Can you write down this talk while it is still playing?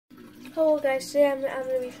Hello guys, today I'm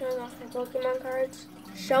going to be showing off my Pokemon cards.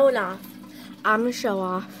 Showing off. I'm going to show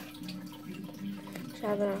off. So I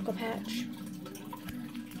have an Aqua Patch.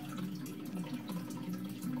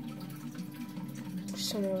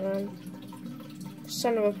 Son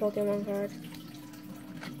of a Pokemon card.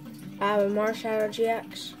 I have a Marshadow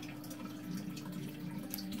GX.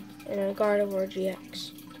 And a Gardevoir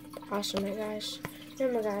GX. Awesome, right guys?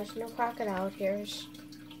 Remember guys, no crocodile tears.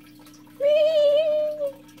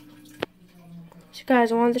 So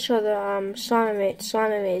guys, I wanted to show the slime I made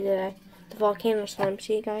today. The volcano slime.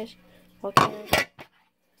 See guys? Volcano.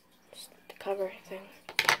 Just the cover thing.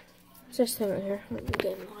 What's this thing right here? Let me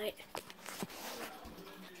get in light.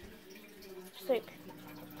 It's like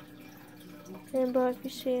rainbow, if you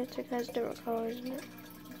see it. It has different colors in it.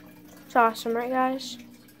 It's awesome, right guys?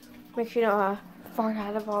 Make sure you don't fart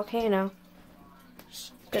out of a volcano.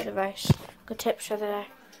 Just good advice. Good tips for the day.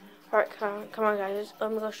 Alright, come on guys.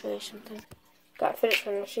 Let me go show you something. Got finished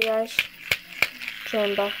with this, you guys.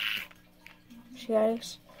 Rainbow. See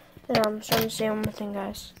guys? And I'm starting to say one more thing,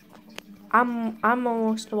 guys. I'm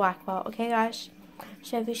almost a black belt, okay guys?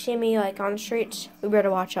 So if you see me like on the streets, we better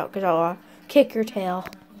watch out because I'll kick your tail.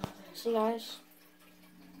 See guys?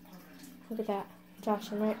 Look at that. It's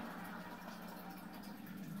awesome, right?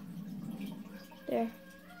 There.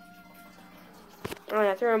 Oh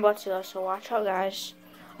yeah, throw in Butsy, so watch out guys.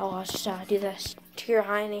 I'll just do this to your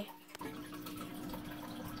hiney.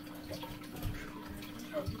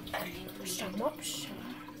 Whoops.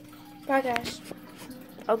 Bye guys.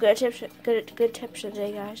 Oh, good tips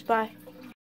today, guys. Bye.